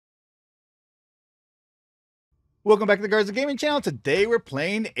Welcome back to the Garza Gaming channel. Today we're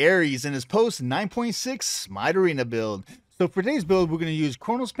playing Ares in his post 9.6 SMITE Arena build. So for today's build, we're going to use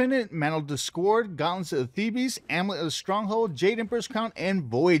Chronos Pendant, Mantle of Discord, Gauntlets of Thebes, Amulet of the Stronghold, Jade Emperor's Crown, and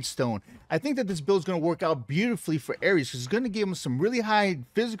Void Stone. I think that this build is going to work out beautifully for Ares because it's going to give him some really high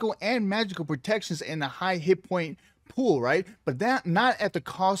physical and magical protections and a high hit point pool, right? But that not at the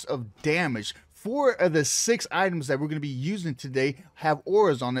cost of damage. 4 of the 6 items that we're going to be using today have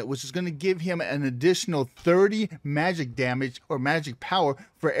auras on it, which is going to give him an additional 30 magic damage or magic power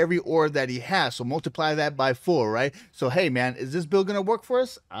for every aura that he has. So multiply that by 4, right? So hey man, is this build going to work for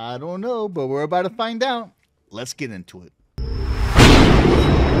us? I don't know, but we're about to find out. Let's get into it.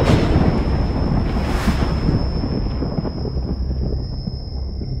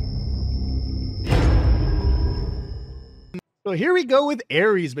 So here we go with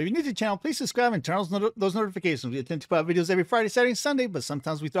Ares. But if you're new to the channel, please subscribe and turn on those notifications. We attempt to put out videos every Friday, Saturday, and Sunday, but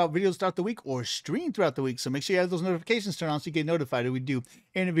sometimes we throw out videos throughout the week or stream throughout the week. So make sure you have those notifications turned on so you get notified when we do.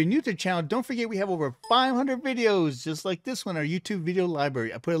 And if you're new to the channel, don't forget we have over 500 videos just like this one, our YouTube video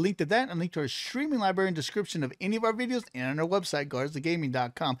library. I put a link to that and a link to our streaming library in the description of any of our videos and on our website,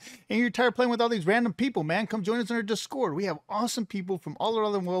 garzagaming.com. And you're tired of playing with all these random people, man, come join us on our Discord. We have awesome people from all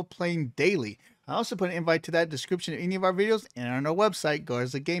around the world playing daily. I also put an invite to that description of any of our videos and on our website,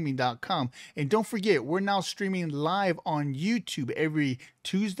 garzagaming.com. And don't forget, we're now streaming live on YouTube every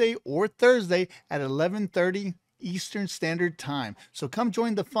Tuesday or Thursday at 11:30 Eastern Standard Time. So come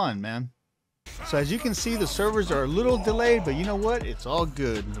join the fun, man. So as you can see, the servers are a little delayed, but you know what? It's all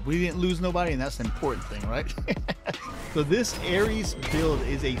good. We didn't lose nobody, and that's the important thing, right? So this Ares build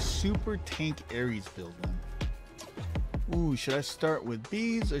is a super tank Ares build, man. Ooh, should I start with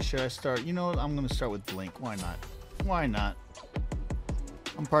bees or should I start, you know what, I'm going to start with blink. Why not? Why not?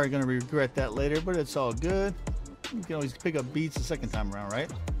 I'm probably going to regret that later, but it's all good. You can always pick up beads the second time around, right?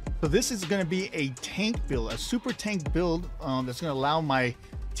 So this is going to be a tank build, a super tank build that's going to allow my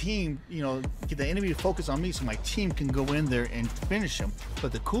team, you know, get the enemy to focus on me so my team can go in there and finish him.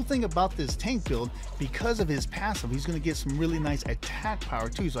 But the cool thing about this tank build, because of his passive, he's going to get some really nice attack power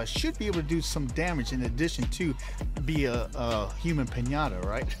too, so I should be able to do some damage in addition to be a human pinata,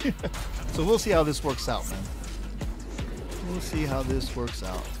 right? So we'll see how this works out, man. We'll see how this works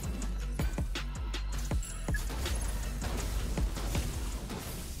out.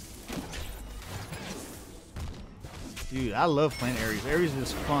 Dude, I love playing Ares. Ares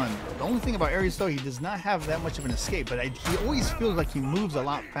is fun. The only thing about Ares, though, he does not have that much of an escape, but he always feels like he moves a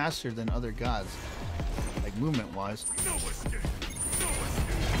lot faster than other gods, like movement-wise.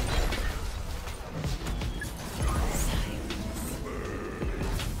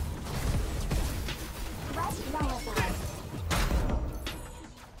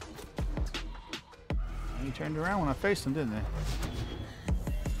 And he turned around when I faced him, didn't they?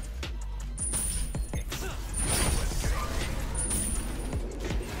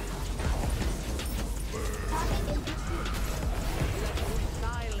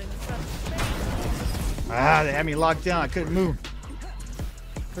 Ah, they had me locked down. I couldn't move.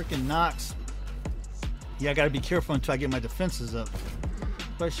 Freaking Nox. Yeah, I gotta be careful until I get my defenses up.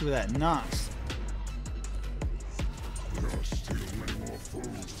 Especially with that Nox. There are still many more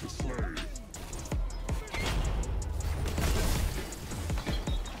foes to slay.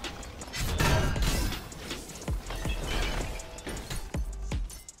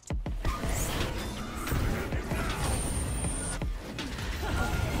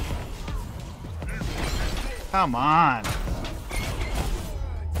 Come on.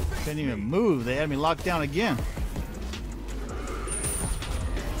 Couldn't even move. They had me locked down again.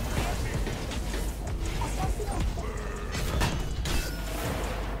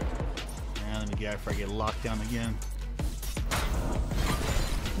 Yeah, let me get after I get locked down again.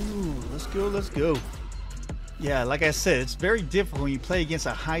 Ooh, let's go, let's go. Yeah, like I said, it's very difficult when you play against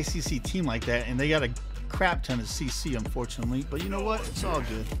a high CC team like that, and they got a crap ton of CC, unfortunately, but you know what, it's all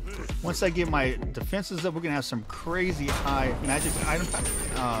good. Once I get my defenses up, we're gonna have some crazy high magic item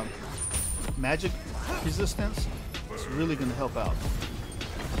magic resistance. It's really gonna help out.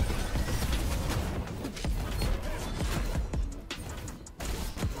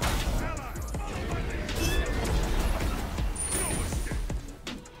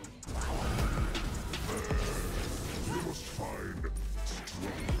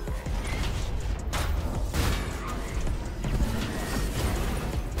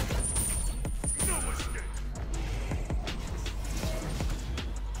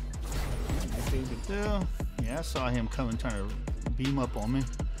 Yeah, I saw him coming, trying to beam up on me.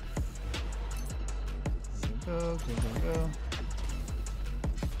 Go, go, go, go.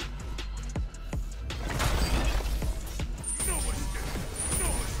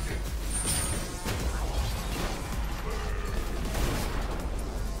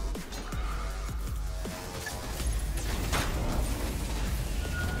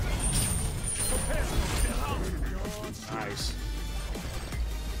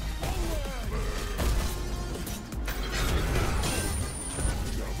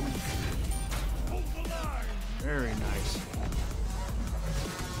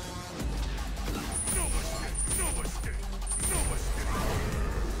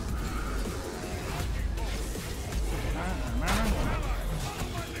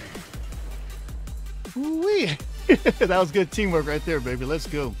 That was good teamwork right there, baby. Let's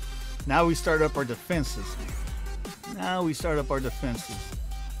go. Now we start up our defenses. Now we start up our defenses.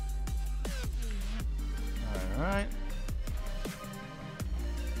 All right.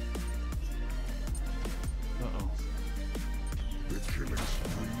 Uh-oh. The killing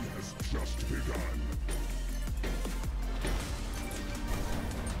spree has just begun.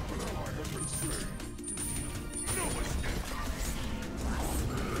 I have been slain. No escape.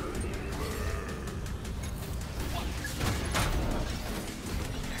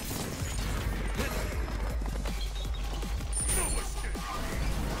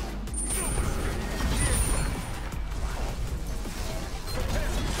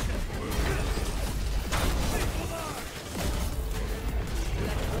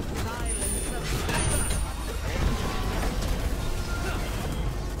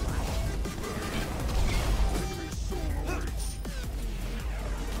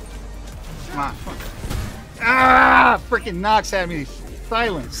 Come on. Ah! Freaking Nox had me.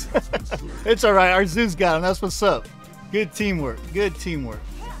 Silence. It's all right. Our Zeus got him. That's what's up. Good teamwork. Good teamwork.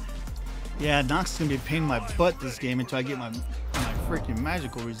 Yeah, Nox is gonna be a pain in my butt this game until I get my freaking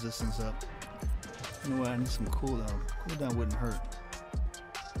magical resistance up. You know what? I need some cooldown. Cooldown wouldn't hurt.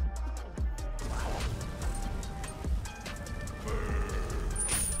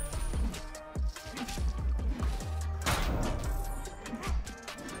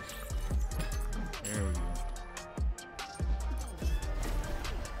 There we go.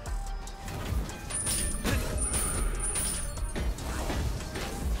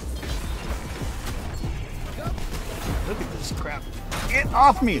 Look at this crap. Get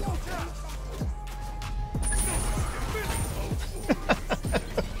off me!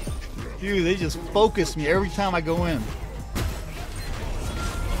 Dude, they just focus me every time I go in.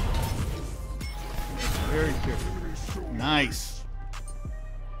 Very careful. Nice.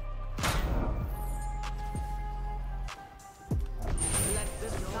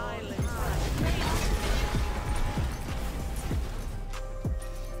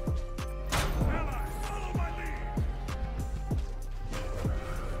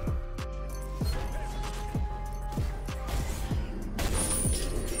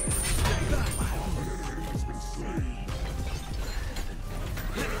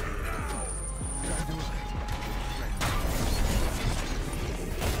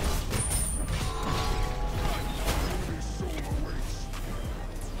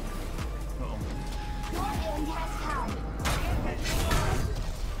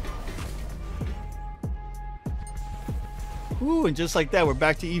 Ooh, and just like that, we're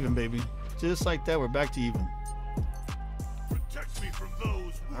back to even, baby. Just like that, we're back to even. Protect me from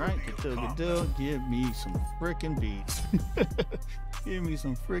those. All right, good deal, good deal. Give me some frickin' beads. Give me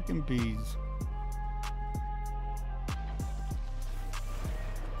some frickin' beads.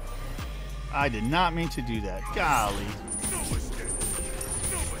 I did not mean to do that. Golly. No escape.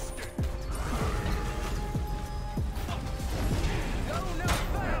 No escape.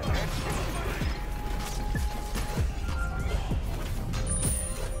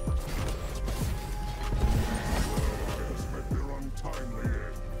 Met their untimely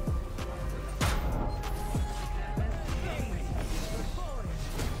end.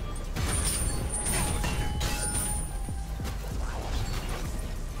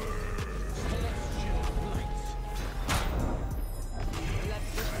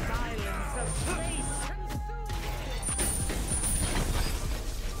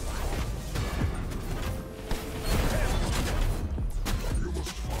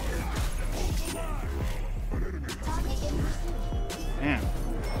 Man.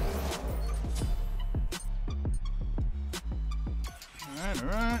 All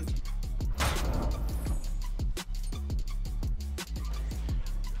right.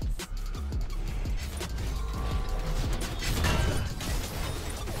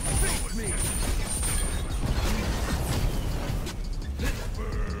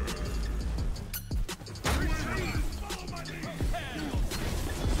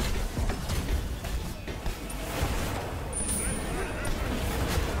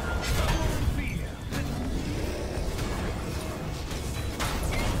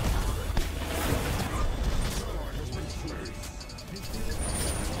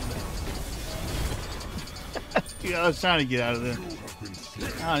 Dude, I was trying to get out of there.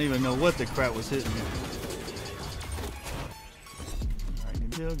 I don't even know what the crap was hitting me. Alright,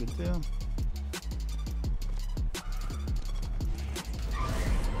 good deal, good deal.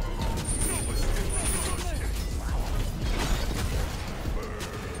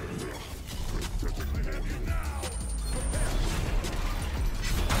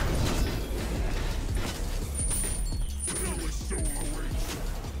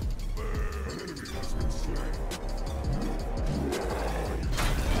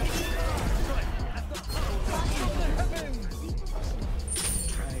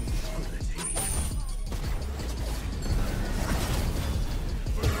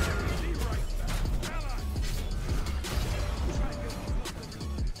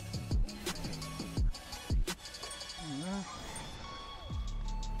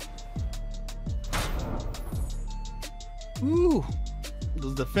 Ooh,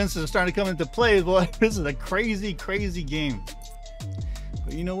 those defenses are starting to come into play. Boy, this is a crazy, crazy game.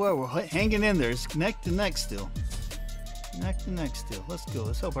 But you know what? We're hanging in there. It's neck to neck still. Neck to neck still. Let's go.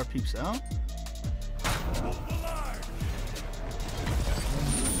 Let's help our peeps out.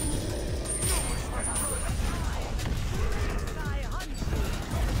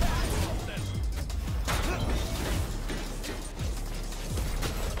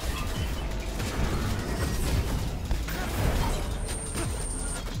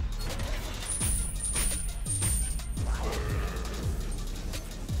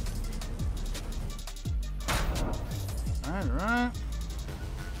 Alright.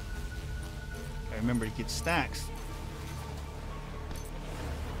 I remember to get stacks.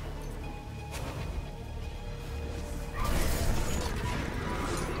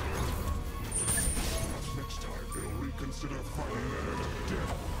 Next time they'll reconsider fighting at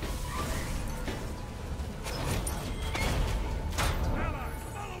death. Allies,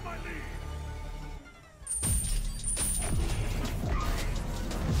 follow my lead.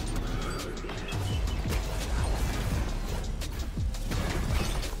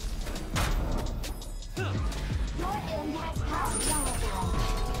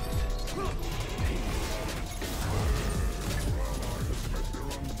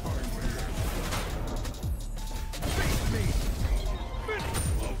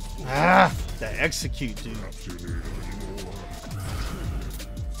 Ah, that execute, dude.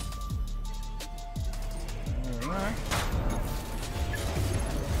 Alright.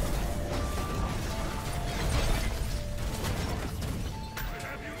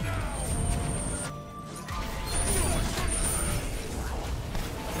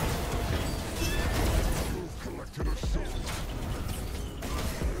 Collected a soul.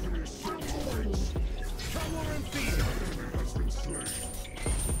 Enemy soul awaits. Cower and feed. Enemy has been slain.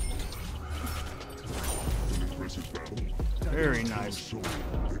 Very nice. Soul.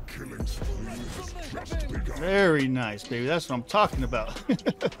 The killing spree has just begun. Very nice, baby. That's what I'm talking about.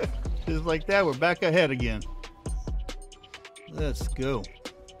 Just like that, we're back ahead again. Let's go.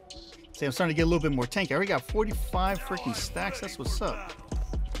 See, I'm starting to get a little bit more tanky. I already got 45 freaking stacks. That's what's up.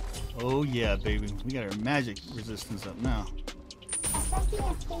 Oh yeah, baby. We got our magic resistance up now.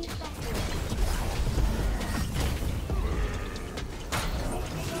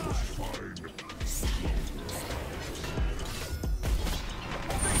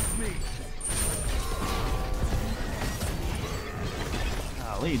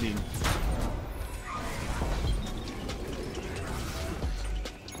 Golly, dude.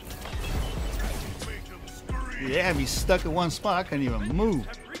 They had me stuck in one spot. I couldn't even move.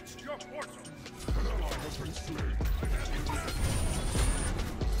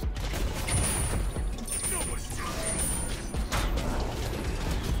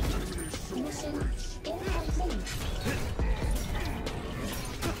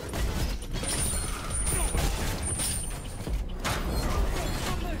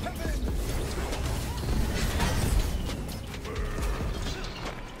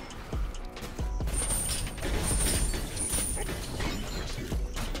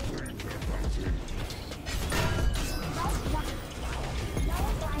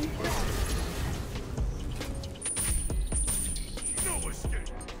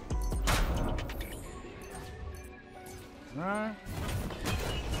 Alright.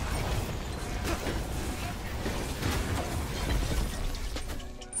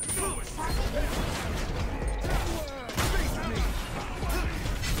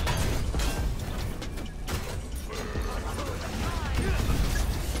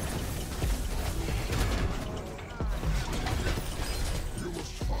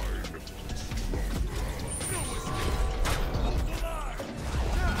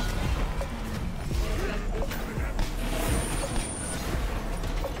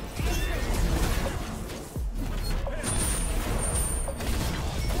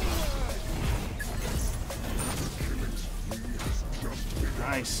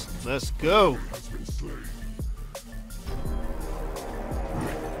 Nice. Let's go.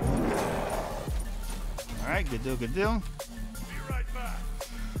 Alright, good deal, good deal.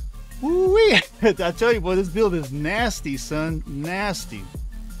 Woo-wee! I tell you, boy, this build is nasty, son. Nasty.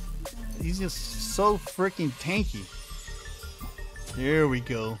 He's just so freaking tanky. There we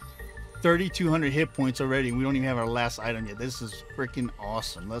go. 3,200 hit points already. We don't even have our last item yet. This is freaking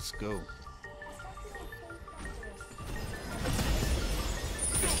awesome. Let's go.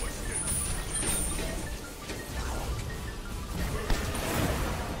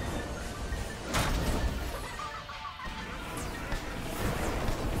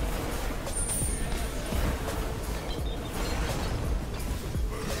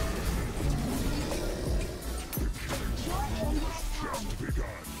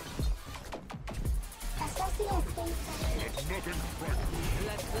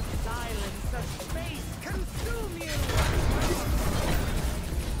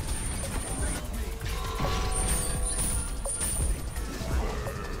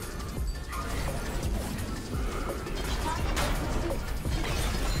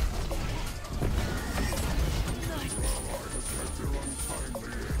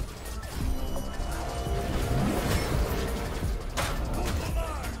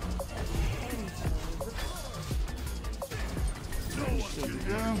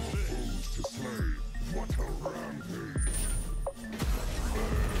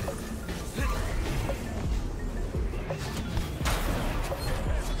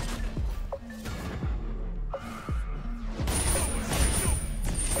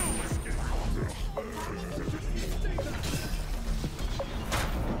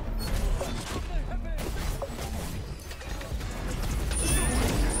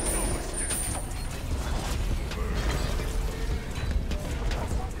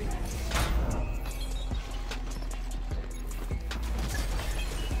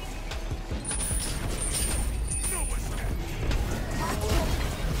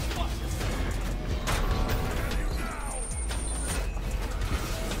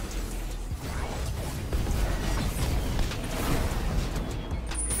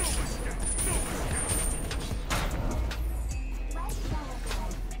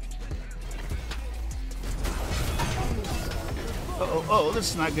 Oh,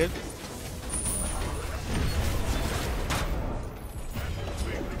 this is not good.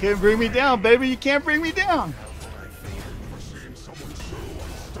 You can't bring me down, baby. You can't bring me down.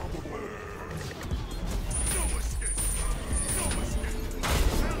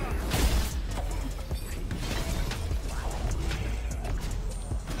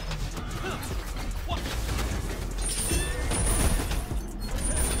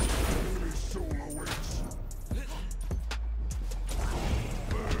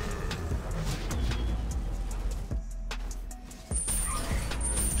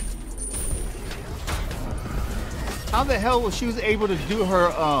 How the hell was she able to do her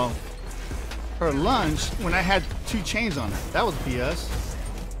lunge when I had 2 chains on it? That was BS.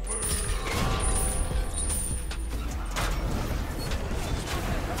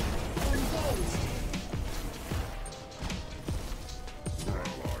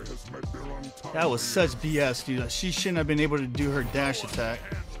 That was such BS, dude. She shouldn't have been able to do her dash attack.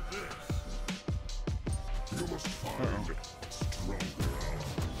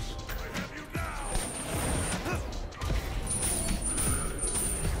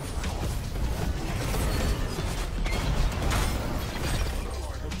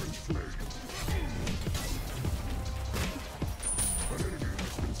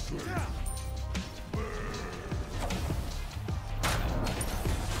 Uh-oh.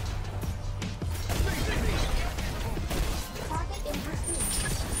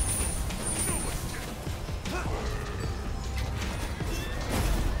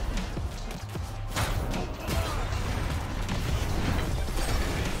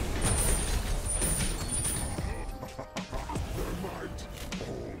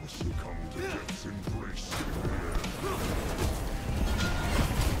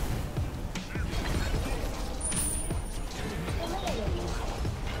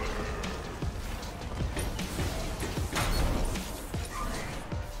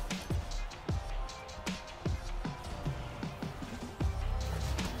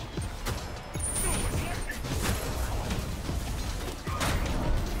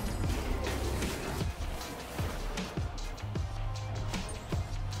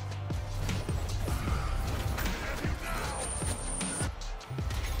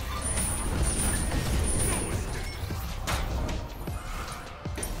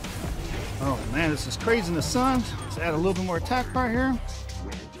 Oh man, this is crazy in the sun. Let's add a little bit more attack bar here.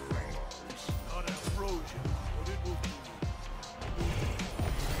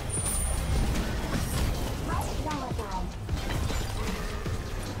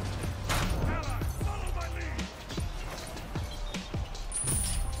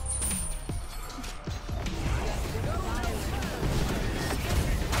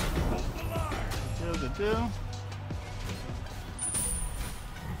 Do.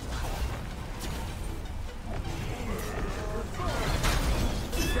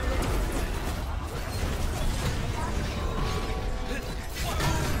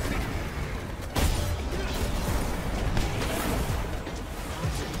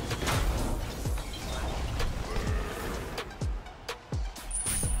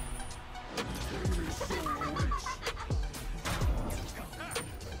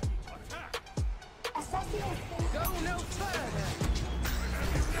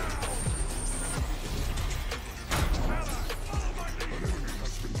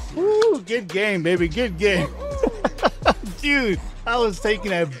 Woo, good game, baby. Good game. Dude, I was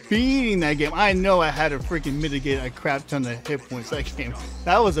taking a beating that game. I know I had to freaking mitigate a crap ton of hit points that game.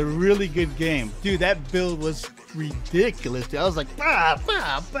 That was a really good game. Dude, that build was ridiculous. Dude. I was like, bah,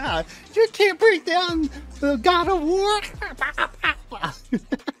 bah, bah. You can't break down the God of War.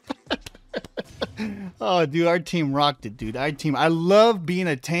 Oh, dude, our team rocked it, dude. Our team. I love being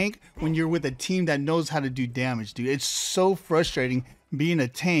a tank when you're with a team that knows how to do damage, dude. It's so frustrating being a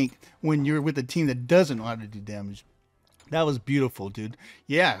tank when you're with a team that doesn't know how to do damage. That was beautiful, dude.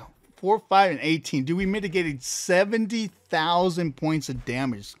 Yeah, 4, 5, and 18. Dude, we mitigated 70,000 points of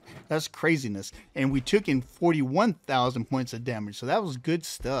damage. That's craziness. And we took in 41,000 points of damage. So that was good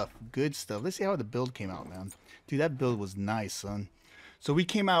stuff. Good stuff. Let's see how the build came out, man. Dude, that build was nice, son. So we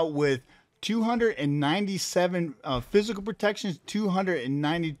came out with 297 physical protections,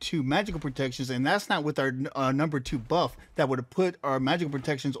 292 magical protections, and that's not with our number 2 buff that would have put our magical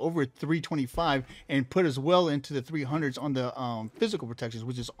protections over 325 and put us well into the 300s on the physical protections,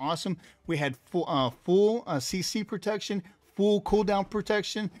 which is awesome. We had full CC protection, full cooldown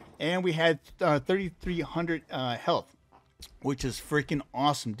protection, and we had 3,300 health. which is freaking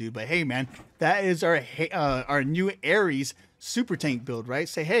awesome, dude. But hey, man, that is our new Ares super tank build, right?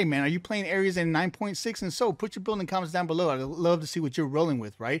 Say, hey, man, are you playing Ares in 9.6? And so put your build in the comments down below. I'd love to see what you're rolling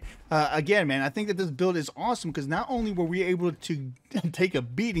with, right? Again, man, I think that this build is awesome because not only were we able to take a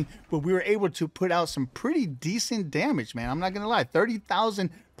beating, but we were able to put out some pretty decent damage, man. I'm not gonna lie, 30,000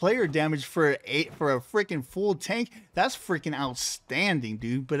 player damage for a freaking full tank. That's freaking outstanding,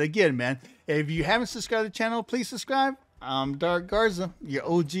 dude. But again, man, if you haven't subscribed to the channel, please subscribe. I'm Garza, your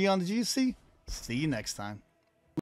OG on the GC. See you next time.